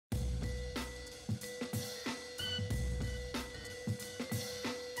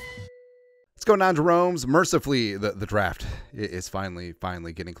What's going on, Jerome's? Mercifully, the draft is finally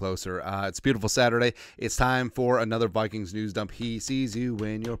getting closer. It's a beautiful Saturday. It's time for another Vikings news dump. He sees you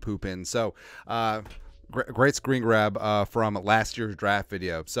when you're pooping. So, great screen grab from last year's draft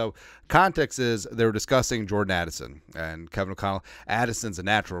video. So, context is they were discussing Jordan Addison and Kevin O'Connell. Addison's a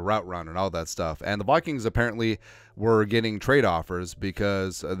natural route runner and all that stuff. And the Vikings apparently were getting trade offers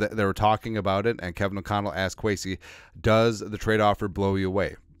because they were talking about it. And Kevin O'Connell asked Kwesi, does the trade offer blow you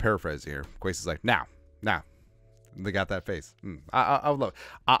away? Paraphrase here. Kwesi's like, now. They got that face. I would love it.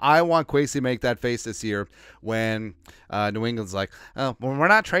 I want Kwesi to make that face this year when New England's like, oh, well, we're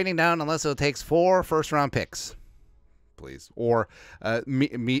not trading down unless it takes 4 first-round picks, please. Or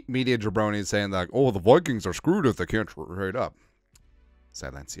media jabronis saying like, oh, the Vikings are screwed if they can't trade up.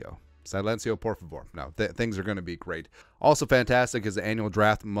 Silencio, por favor. No, things are going to be great. Also fantastic is the annual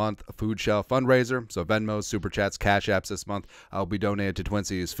draft month food shelf fundraiser. So Venmos, Super Chats, Cash Apps this month will be donated to Twin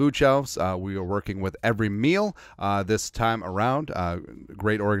Cities Food Shelves. We are working with Every Meal this time around.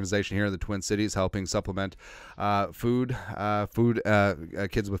 Great organization here in the Twin Cities helping supplement kids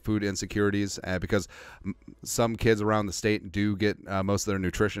with food insecurities because some kids around the state do get most of their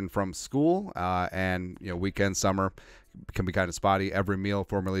nutrition from school and weekend, summer can be kind of spotty. Every Meal,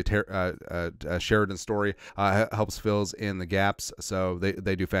 formerly Sheridan Story, helps fills in the gaps. So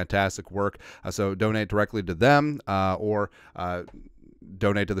they do fantastic work. So donate directly to them or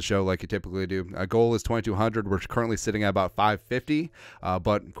donate to the show like you typically do. Goal is $2,200. We're currently sitting at about $550,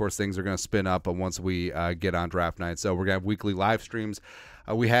 but of course things are going to spin up once we get on draft night. So we're going to have weekly live streams.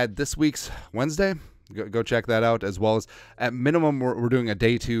 We had this week's Wednesday. Go check that out, as well as at minimum we're doing a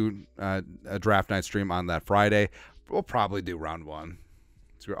day 2 a draft night stream on that Friday. We'll probably do round 1.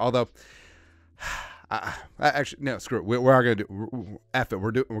 Although, actually, no, screw it. We are going to do F it.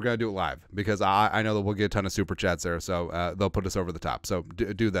 We're going to do it live because I know that we'll get a ton of super chats there, so they'll put us over the top. So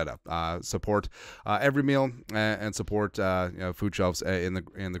do that up. Support Every Meal and support food shelves in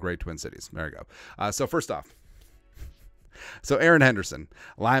the great Twin Cities. There you go. So first off. So Erin Henderson,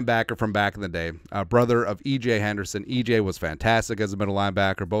 linebacker from back in the day, brother of E.J. Henderson. E.J. was fantastic as a middle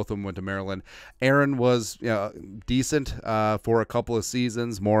linebacker. Both of them went to Maryland. Erin was decent for a couple of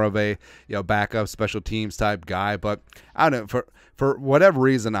seasons, more of a backup special teams type guy. But I don't know, for whatever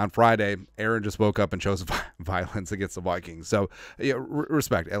reason on Friday, Erin just woke up and chose violence against the Vikings. So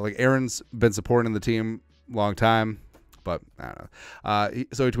respect. Like Erin's been supporting the team a long time. But I don't know.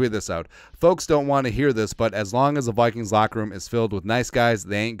 So he tweeted this out. Folks don't want to hear this, but as long as the Vikings locker room is filled with nice guys,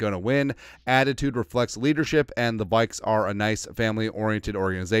 they ain't going to win. Attitude reflects leadership, and the Vikes are a nice family-oriented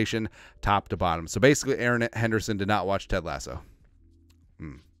organization, top to bottom. So basically, Erin Henderson did not watch Ted Lasso.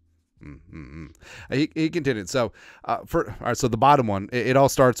 He continued. So, all right. So the bottom one, it all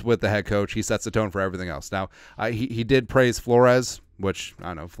starts with the head coach. He sets the tone for everything else. Now, he did praise Flores, which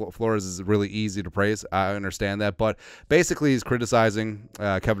I don't know. Flores is really easy to praise. I understand that, but basically, he's criticizing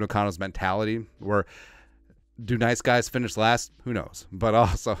Kevin O'Connell's mentality. Where do nice guys finish last? Who knows? But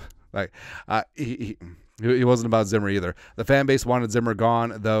also, like he wasn't about Zimmer either. The fan base wanted Zimmer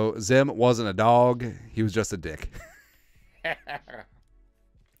gone, though. Zim wasn't a dog. He was just a dick.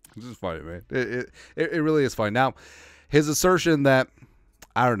 This is funny, man. It really is funny. Now, his assertion that,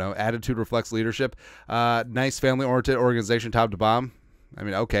 I don't know, attitude reflects leadership, nice family-oriented organization top to bottom. I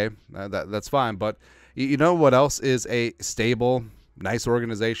mean, okay, that's fine. But you know what else is a stable, nice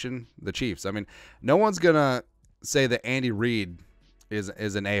organization? The Chiefs. I mean, no one's going to say that Andy Reid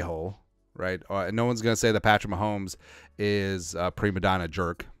is an a-hole, right? No one's going to say that Patrick Mahomes is a prima donna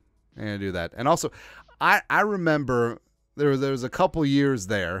jerk. I'm going to do that. And also, I remember there was a couple years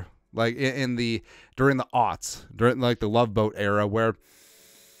there, like during the aughts, during like the Love Boat era, where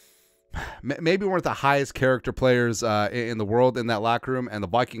maybe weren't the highest character players in the world in that locker room, and the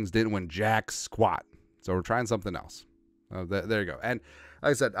Vikings didn't win jack squat. So we're trying something else. There you go. And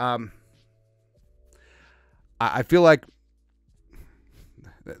like I said, I feel like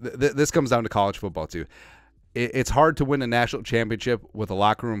this comes down to college football too. It's hard to win a national championship with a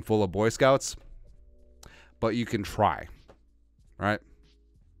locker room full of Boy Scouts, but you can try. Right?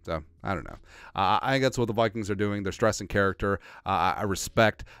 So, I don't know. I think that's what the Vikings are doing. They're stressing character. I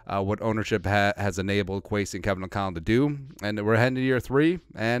respect what ownership has enabled Kwesi and Kevin O'Connell to do. And we're heading to year 3.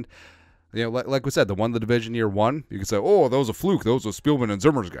 And, like we said, they won the division year 1. You can say, oh, that was a fluke. Those were Spielman and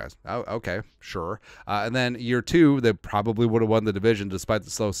Zimmer's guys. Oh, okay, sure. And then year 2, they probably would have won the division despite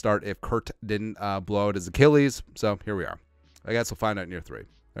the slow start if Kurt didn't blow out his Achilles. So, here we are. I guess we'll find out in year 3.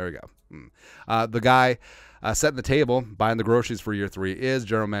 There we go. The guy setting the table, buying the groceries for year 3 is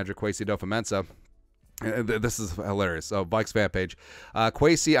general manager Kwesi adofo-mensah. This is hilarious. So, Vikes fan page.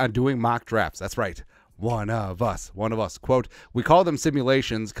 Kwesi on doing mock drafts. That's right. One of us. Quote, we call them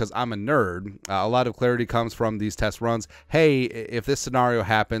simulations because I'm a nerd. A lot of clarity comes from these test runs. Hey, if this scenario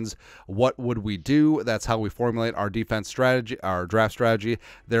happens, what would we do? That's how we formulate our defense strategy, our draft strategy.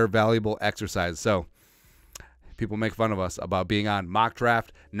 They're valuable exercises. So people make fun of us about being on mock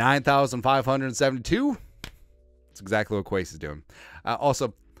draft 9,572. That's exactly what Kwesi's doing.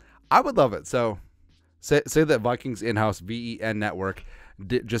 Also, I would love it. So say that Vikings in-house VEN network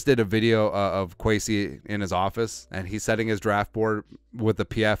just did a video of Kwesi in his office, and he's setting his draft board with the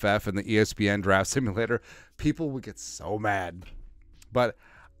PFF and the ESPN draft simulator. People would get so mad, but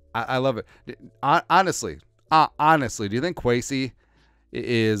I love it. Honestly, do you think Kwesi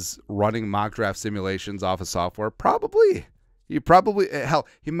is running mock draft simulations off of software? Probably. Hell,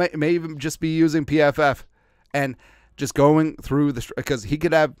 he may even just be using PFF and just going through because he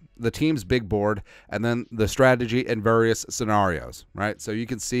could have the team's big board and then the strategy in various scenarios, right? So you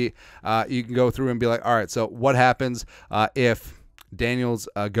can see, you can go through and be like, all right, so what happens if Daniels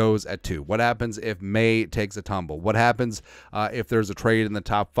goes at 2? What happens if Maye takes a tumble? What happens if there's a trade in the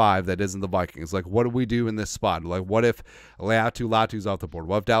top 5 that isn't the Vikings? Like, what do we do in this spot? Like, what if Latu's off the board?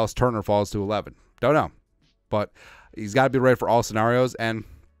 What if Dallas Turner falls to 11? Don't know. But he's got to be ready for all scenarios. And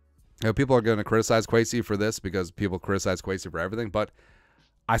people are going to criticize Kwesi for this because people criticize Kwesi for everything, but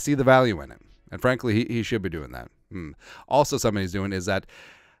I see the value in it. And frankly, he should be doing that. Also, something he's doing is that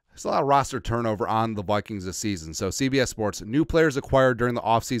there's a lot of roster turnover on the Vikings this season. So CBS Sports, new players acquired during the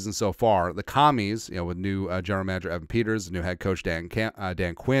offseason so far. The Commies, with new general manager Evan Peters, new head coach Dan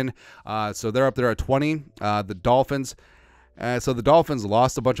Quinn. So they're up there at 20. The Dolphins. So the Dolphins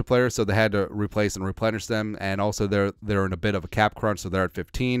lost a bunch of players, so they had to replace and replenish them, and also they're in a bit of a cap crunch, so they're at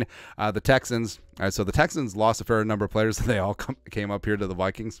 15. The Texans, so the Texans lost a fair number of players, they all came up here to the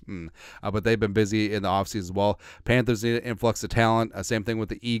Vikings, but they've been busy in the offseason as well. Panthers need an influx of talent. Same thing with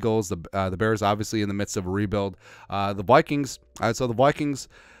the Eagles. The Bears obviously in the midst of a rebuild. The Vikings, so the Vikings'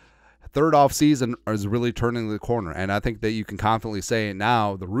 third offseason is really turning the corner, and I think that you can confidently say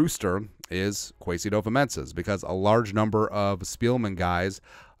now the rooster is Kwesi adofo-mensah, because a large number of Spielman guys,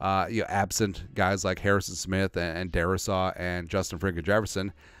 absent guys like Harrison Smith and Darisaw and Justin Friggin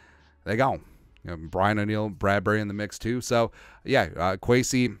Jefferson, they gone. Brian O'Neill, Bradbury in the mix too. So yeah,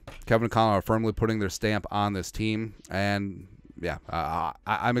 Kwesi, Kevin O'Connell are firmly putting their stamp on this team, and yeah,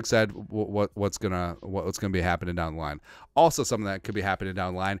 I'm excited what's gonna be happening down the line. Also, something that could be happening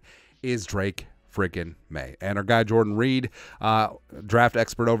down the line is Drake friggin' Maye. And our guy Jordan Reed, draft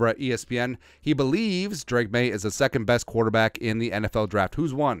expert over at ESPN, he believes Drake Maye is the second best quarterback in the NFL draft.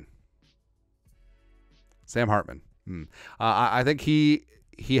 Who's won? Sam Hartman. I think he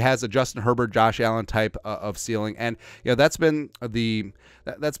has a Justin Herbert, Josh Allen type of ceiling, and that's been the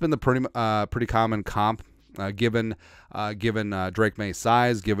pretty common comp. Given Drake Maye's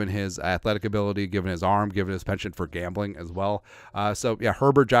size, given his athletic ability, given his arm, given his penchant for gambling as well. So yeah,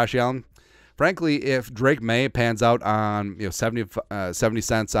 Herbert, Josh Allen. Frankly, if Drake Maye pans out on 70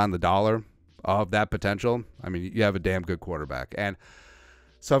 cents on the dollar of that potential, I mean, you have a damn good quarterback. And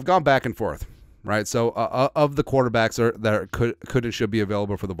so I've gone back and forth, right? So of the quarterbacks that could and should be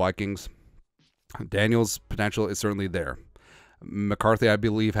available for the Vikings, Daniels' potential is certainly there. McCarthy, I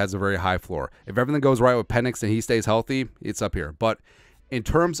believe, has a very high floor. If everything goes right with Penix and he stays healthy, it's up here. But in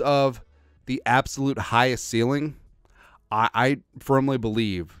terms of the absolute highest ceiling, I firmly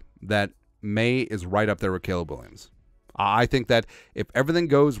believe that Maye is right up there with Caleb Williams. I think that if everything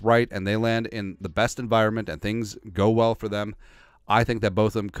goes right and they land in the best environment and things go well for them, I think that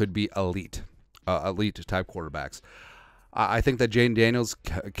both of them could be elite type quarterbacks. I think that Jaden Daniels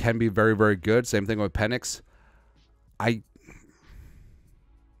can be very, very good. Same thing with Penix. I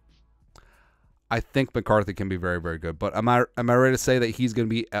think McCarthy can be very, very good. But am I ready to say that he's going to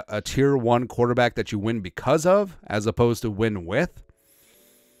be a tier 1 quarterback that you win because of, as opposed to win with?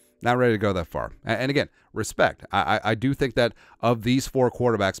 Not ready to go that far. And again, respect. I do think that of these 4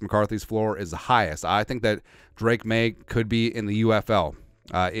 quarterbacks, McCarthy's floor is the highest. I think that Drake Maye could be in the UFL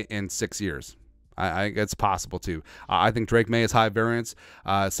in 6 years. I think it's possible too. I think Drake Maye is high variance.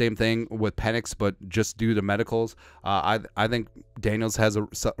 Same thing with Penix, but just due to medicals. I think Daniels has a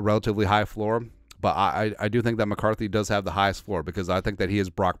relatively high floor. But I do think that McCarthy does have the highest floor, because I think that he is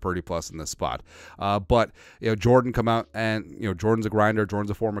Brock Purdy plus in this spot. But Jordan come out, and Jordan's a grinder.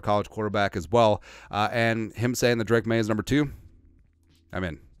 Jordan's a former college quarterback as well. And him saying that Drake Maye is number 2, I'm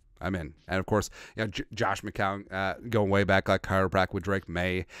in. And of course, Josh McCown going way back like chiropractic with Drake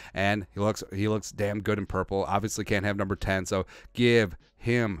Maye, and he looks damn good in purple. Obviously can't have number 10, so give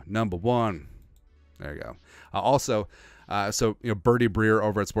him number 1. There you go. Also, So, Bertie Breer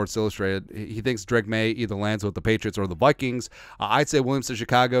over at Sports Illustrated, he thinks Drake Maye either lands with the Patriots or the Vikings. I'd say Williams to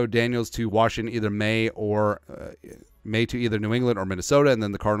Chicago, Daniels to Washington, either Maye to either New England or Minnesota, and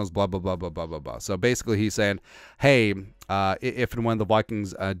then the Cardinals, blah, blah, blah, blah, blah, blah, blah. So basically he's saying, hey, if and when the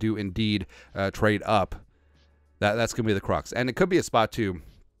Vikings do indeed trade up, that's going to be the crux. And it could be a spot, too,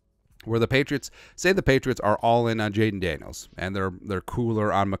 where the Patriots are all in on Jaden Daniels, and they're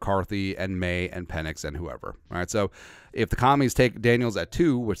cooler on McCarthy and Maye and Penix and whoever. All right, so if the Commies take Daniels at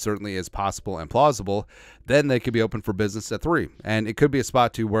 2, which certainly is possible and plausible, then they could be open for business at 3. And it could be a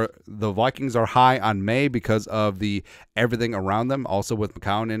spot, too, where the Vikings are high on Maye because of the everything around them, also with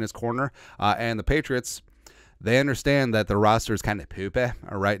McCown in his corner, and the Patriots, they understand that their roster is kind of poopy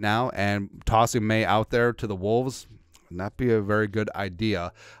right now, and tossing Maye out there to the Wolves would not be a very good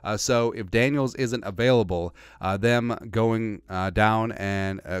idea. So if Daniels isn't available, them going down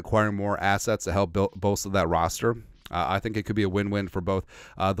and acquiring more assets to help bolster that roster, I think it could be a win-win for both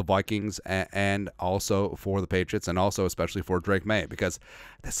the Vikings and also for the Patriots, and also especially for Drake Maye, because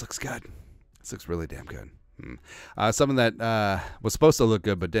this looks good. This looks really damn good. Something that was supposed to look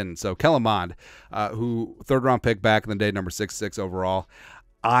good but didn't. So Kellen Mond, who third-round pick back in the day, number 66 overall.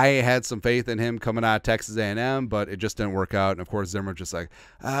 I had some faith in him coming out of Texas A&M, but it just didn't work out. And, of course, Zimmer just like,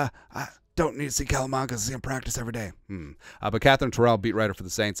 I don't need to see Kellen Mond because he's in practice every day. But Catherine Terrell, beat writer for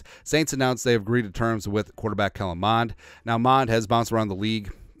the Saints. Saints announced they have agreed to terms with quarterback Kellen Mond. Now, Mond has bounced around the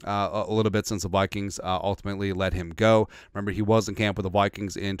league a little bit since the Vikings ultimately let him go. Remember, he was in camp with the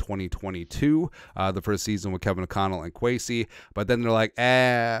Vikings in 2022, the first season with Kevin O'Connell and Kwesi. But then they're like,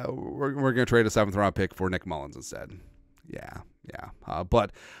 we're going to trade a 7th-round pick for Nick Mullins instead. Yeah.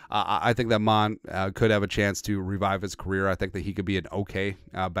 But I think that Mond could have a chance to revive his career. I think that he could be an okay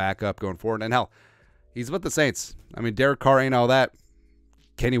backup going forward. And, hell, he's with the Saints. I mean, Derek Carr ain't all that.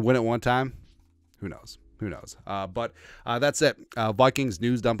 Can he win it one time? Who knows? But that's it. Vikings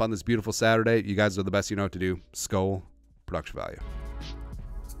news dump on this beautiful Saturday. You guys are the best you know what to do. Skull production value.